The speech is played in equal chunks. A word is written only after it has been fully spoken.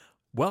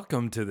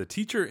Welcome to the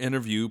Teacher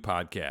Interview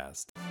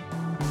Podcast.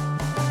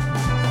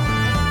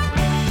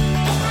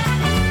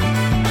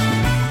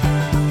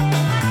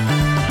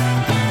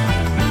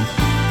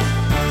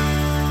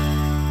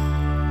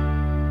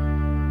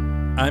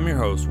 I'm your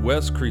host,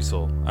 Wes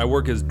Creasel. I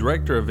work as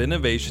Director of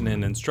Innovation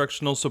and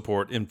Instructional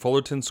Support in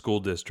Fullerton School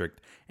District,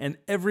 and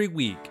every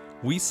week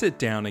we sit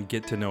down and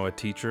get to know a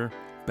teacher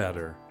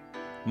better.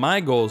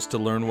 My goal is to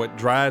learn what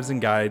drives and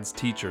guides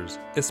teachers,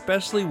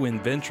 especially when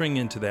venturing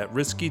into that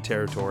risky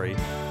territory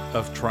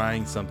of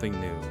trying something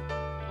new.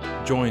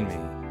 Join me.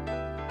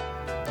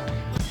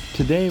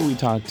 Today we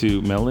talked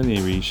to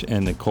Melanie Reich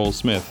and Nicole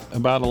Smith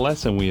about a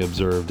lesson we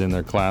observed in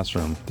their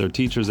classroom. They're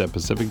teachers at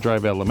Pacific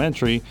Drive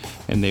Elementary,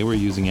 and they were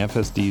using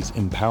FSD's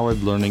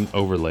Empowered Learning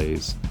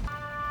Overlays.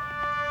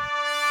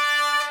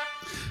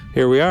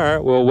 Here we are.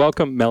 Well,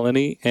 welcome,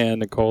 Melanie and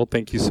Nicole.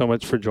 Thank you so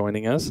much for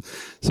joining us.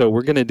 So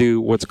we're going to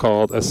do what's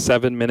called a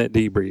 7-minute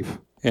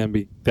debrief.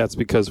 And that's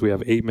because we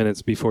have 8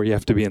 minutes before you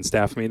have to be in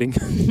staff meeting.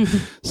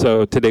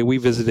 So today we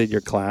visited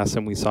your class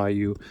and we saw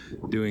you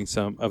doing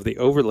some of the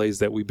overlays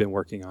that we've been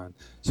working on.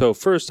 So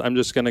first, I'm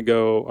going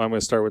to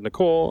start with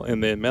Nicole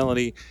and then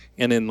Melanie.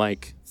 And in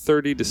like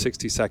 30 to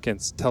 60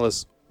 seconds, tell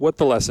us what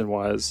the lesson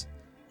was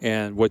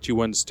and what you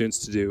wanted students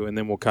to do, and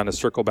then we'll kind of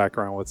circle back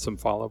around with some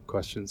follow-up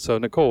questions. So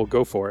Nicole,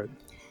 go for it.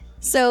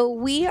 So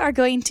we are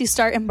going to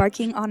start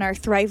embarking on our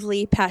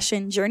Thrively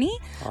passion journey.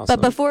 Awesome. But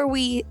before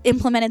we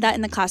implemented that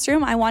in the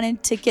classroom, I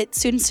wanted to get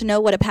students to know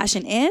what a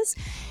passion is.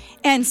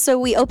 And so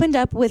we opened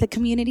up with a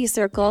community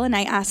circle, and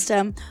I asked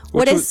them,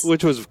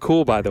 which was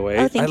cool, by the way.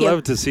 Oh, thank you.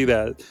 Love to see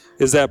that.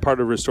 Is that part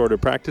of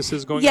restorative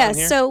practices going on here?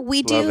 Yes, so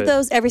we do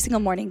those every single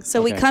morning.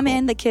 So we come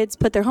in, the kids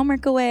put their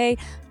homework away,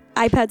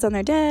 iPads on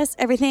their desk,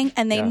 everything,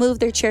 and they move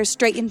their chairs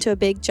straight into a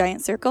big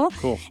giant circle.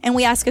 Cool. And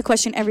we ask a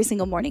question every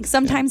single morning.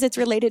 Sometimes it's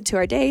related to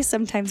our day,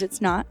 sometimes it's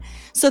not.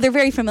 So they're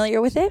very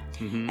familiar with it.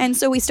 Mm-hmm. And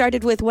so we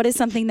started with, what is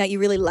something that you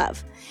really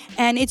love?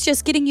 And it's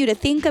just getting you to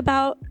think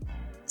about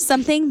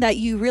something that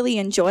you really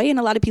enjoy. And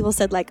a lot of people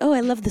said, like, oh, I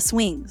love the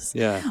swings.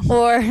 Yeah.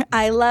 Or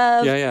I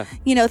love,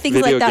 things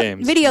Video like that.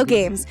 Games. Video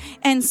games.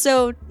 And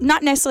so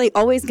not necessarily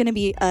always going to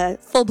be a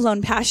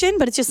full-blown passion,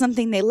 but it's just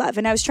something they love.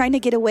 And I was trying to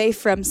get away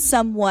from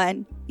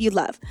someone you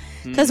love.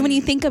 Because when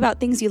you think about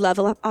things you love,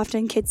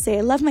 often kids say,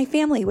 I love my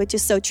family, which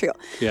is so true.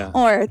 Yeah.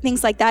 Or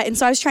things like that. And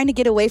so I was trying to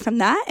get away from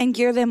that and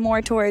gear them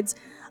more towards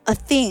a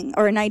thing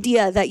or an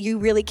idea that you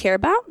really care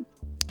about.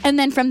 And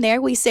then from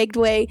there, we segued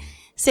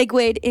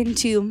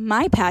into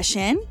my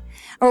passion.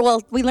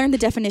 We learned the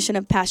definition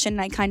of passion,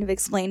 and I kind of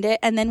explained it.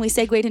 And then we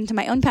segued into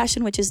my own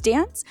passion, which is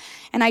dance.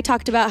 And I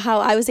talked about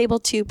how I was able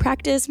to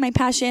practice my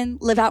passion,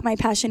 live out my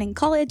passion in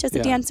college as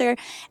a dancer,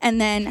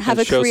 and then have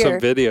a career. Show some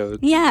video.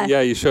 Yeah.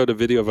 Yeah, you showed a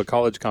video of a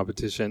college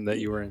competition that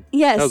you were in.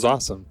 Yes. That was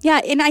awesome.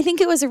 Yeah, and I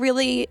think it was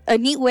a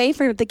neat way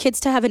for the kids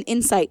to have an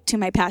insight to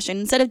my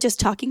passion. Instead of just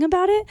talking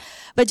about it,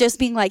 but just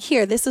being like,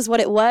 here, this is what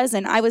it was,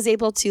 and I was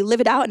able to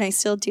live it out, and I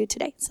still do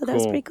today. So that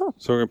was pretty cool.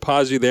 So we're going to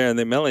pause you there, and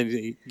then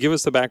Melanie, give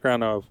us the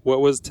background of what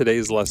was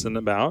today's lesson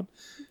about,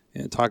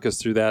 and talk us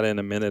through that in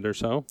a minute or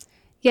so.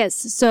 Yes,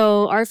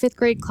 so our 5th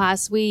grade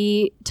class,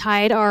 we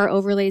tied our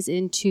overlays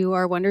into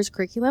our Wonders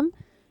curriculum.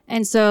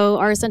 And so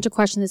our essential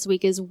question this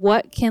week is,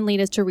 what can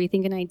lead us to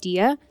rethink an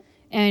idea?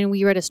 And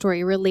we read a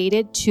story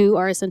related to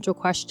our essential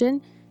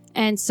question.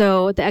 And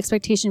so the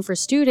expectation for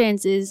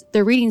students is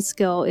the reading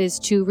skill is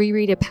to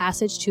reread a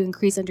passage to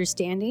increase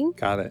understanding.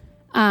 Got it.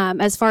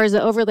 As far as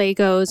the overlay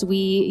goes, we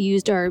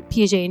used our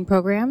Piagetian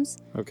programs.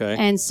 Okay.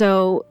 And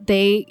so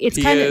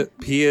Piagetian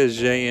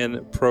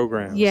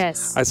programs.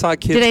 Yes. I saw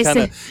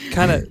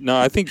kids no,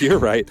 I think you're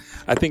right.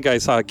 I think I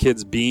saw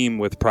kids beam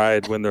with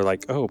pride when they're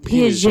like, oh,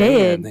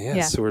 Piaget.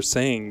 Yes, we're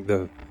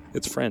saying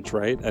it's French,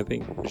 right? I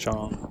think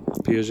Jean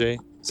Piaget.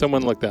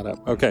 Someone look that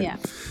up. Okay. Yeah.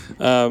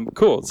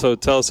 Cool. So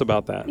tell us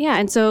about that. Yeah.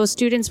 And so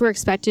students were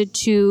expected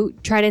to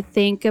try to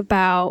think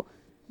about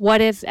what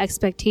if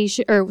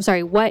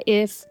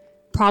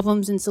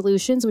problems and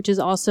solutions, which is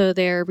also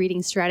their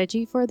reading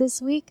strategy for this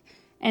week.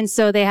 And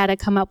so they had to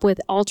come up with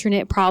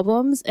alternate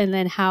problems and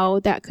then how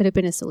that could have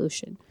been a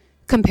solution,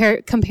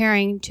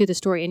 comparing to the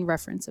story in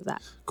reference of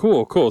that.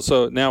 Cool.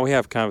 So now we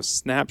have kind of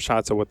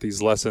snapshots of what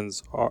these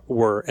lessons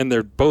were, and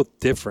they're both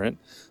different.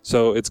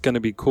 So it's going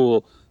to be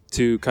cool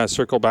to kind of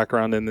circle back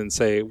around and then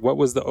say, what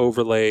was the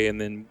overlay,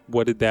 and then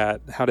how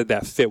did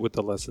that fit with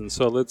the lesson?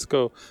 So let's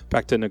go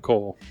back to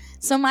Nicole.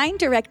 So mine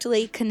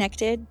directly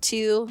connected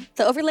to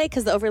the overlay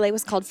because the overlay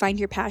was called Find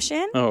Your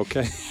Passion. Oh,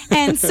 okay.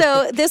 And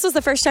so this was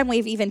the first time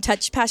we've even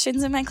touched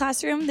passions in my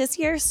classroom this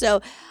year.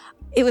 So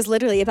it was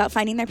literally about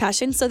finding their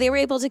passion. So they were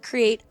able to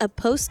create a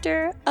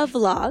poster, a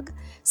vlog.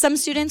 Some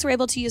students were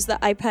able to use the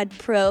iPad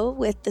Pro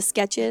with the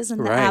sketches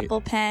and the Apple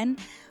Pen.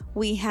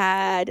 We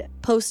had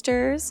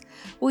posters.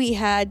 We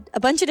had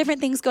a bunch of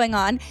different things going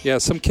on. Yeah,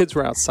 some kids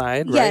were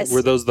outside, right? Yes.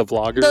 Were those the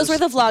vloggers? Those were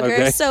the vloggers.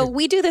 Okay. So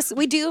we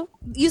do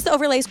use the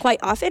overlays quite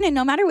often, and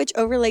no matter which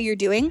overlay you're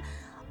doing,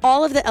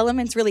 all of the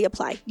elements really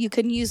apply. You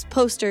can use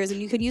posters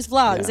and you can use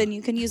vlogs Yeah. and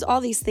you can use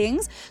all these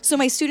things. So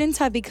my students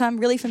have become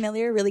really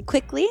familiar really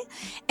quickly.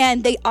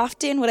 And they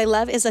often, what I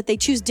love is that they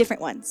choose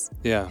different ones.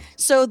 Yeah.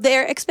 So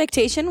their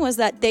expectation was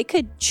that they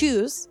could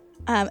choose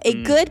a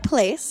good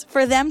place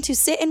for them to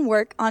sit and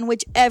work on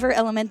whichever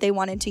element they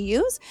wanted to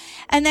use.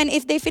 And then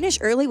if they finish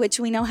early, which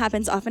we know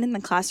happens often in the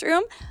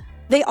classroom,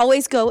 they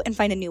always go and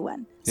find a new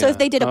one. So Yeah. if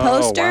they did a Oh,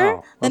 poster,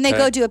 wow. then they Okay.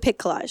 go do a pic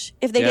collage.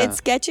 If they Yeah. did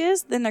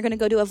sketches, then they're going to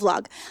go do a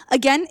vlog.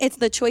 Again, it's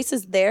the choice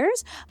is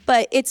theirs,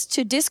 but it's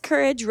to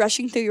discourage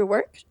rushing through your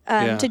work,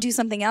 Yeah. to do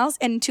something else,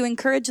 and to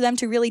encourage them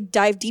to really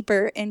dive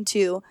deeper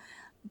into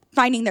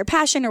finding their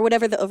passion or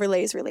whatever the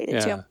overlay is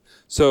related to.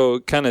 So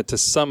kind of to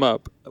sum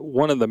up,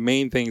 one of the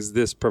main things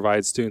this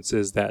provides students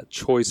is that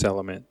choice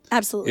element.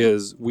 Absolutely.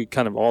 Is we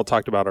kind of all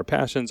talked about our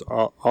passions,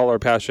 all our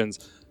passions.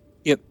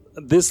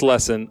 This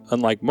lesson,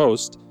 unlike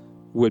most,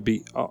 would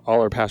be all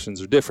our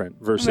passions are different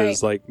versus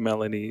Right. like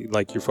Melanie,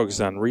 like you're focused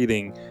on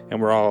reading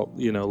and we're all,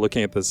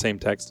 looking at the same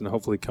text and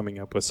hopefully coming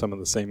up with some of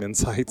the same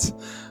insights.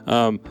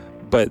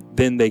 But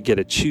then they get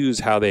to choose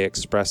how they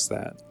express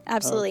that.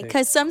 Absolutely. Okay,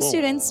 Because some cool.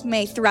 students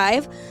may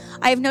thrive.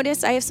 I've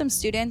noticed I have some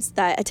students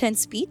that attend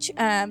speech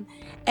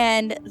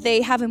and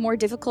they have a more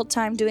difficult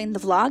time doing the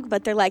vlog,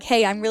 but they're like,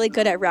 hey, I'm really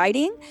good at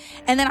writing.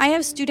 And then I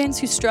have students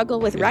who struggle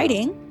with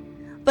writing,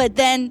 but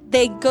then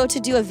they go to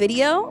do a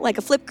video, like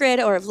a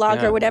Flipgrid or a vlog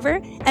Yeah. or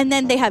whatever, and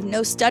then they have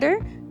no stutter,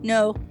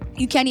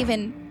 you can't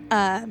even,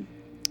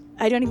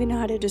 I don't even know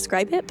how to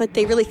describe it, but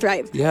they really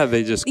thrive. Yeah,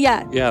 they just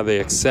Yeah. they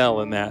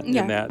excel in that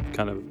Yeah. in that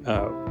kind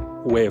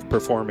of way of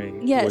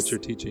performing Yes. what you're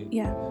teaching.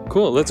 Yeah.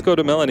 Cool. Let's go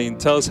to Melanie and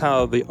tell us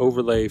how the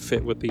overlay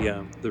fit with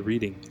the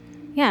reading.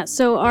 Yeah,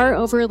 so our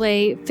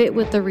overlay fit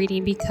with the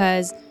reading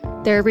because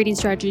their reading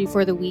strategy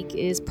for the week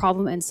is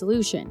problem and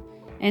solution.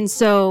 And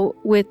so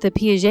with the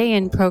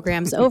Piagetian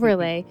program's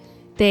overlay,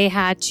 they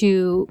had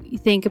to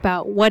think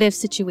about what if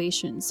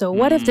situations. So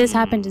what if this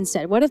happened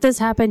instead? What if this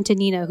happened to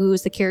Nina, who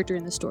is the character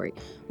in the story?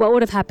 What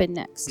would have happened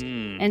next?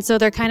 And so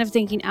they're kind of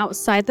thinking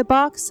outside the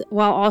box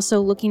while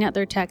also looking at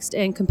their text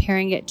and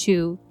comparing it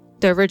to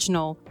the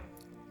original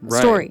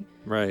story.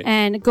 Right.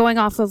 And going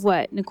off of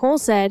what Nicole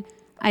said,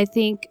 I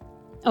think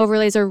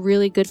overlays are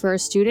really good for our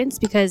students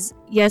because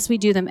yes, we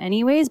do them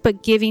anyways,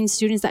 but giving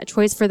students that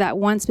choice for that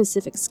one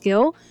specific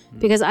skill,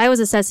 because I was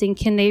assessing,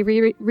 can they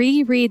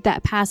reread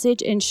that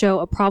passage and show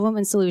a problem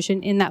and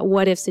solution in that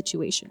what if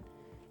situation?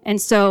 And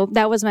so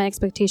that was my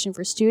expectation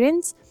for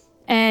students.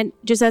 And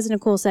just as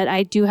Nicole said,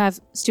 I do have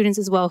students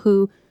as well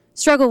who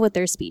struggle with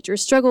their speech or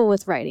struggle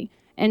with writing.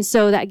 And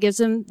so that gives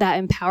them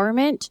that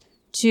empowerment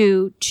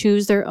to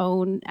choose their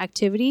own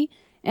activity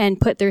and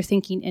put their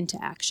thinking into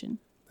action.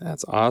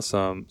 That's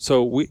awesome.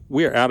 So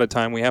we are out of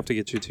time. We have to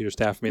get you to your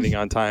staff meeting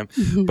on time.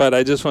 But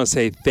I just want to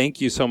say thank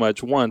you so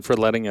much, one, for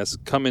letting us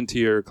come into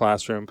your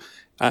classroom.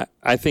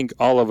 I think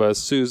all of us,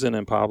 Susan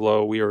and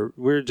Pablo, we were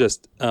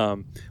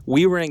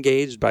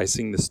engaged by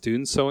seeing the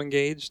students so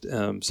engaged.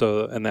 And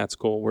that's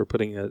cool. We're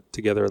putting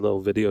together a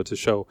little video to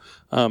show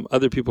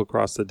other people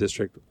across the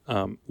district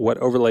what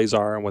overlays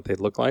are and what they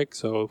look like.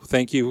 So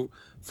thank you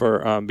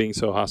for being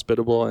so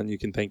hospitable, and you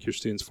can thank your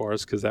students for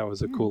us because that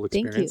was a cool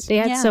Thank you. experience. They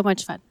had Yeah. so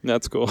much fun.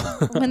 That's cool.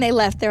 When they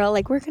left, they're all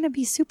like, we're going to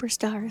be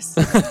superstars.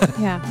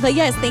 Yeah. But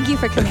yes, thank you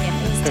for coming in.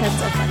 It was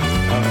tons of fun.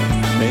 All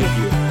right.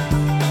 Thank you.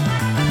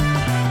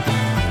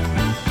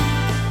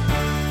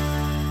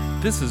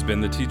 This has been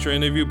the Teacher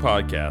Interview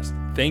Podcast.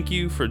 Thank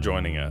you for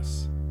joining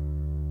us.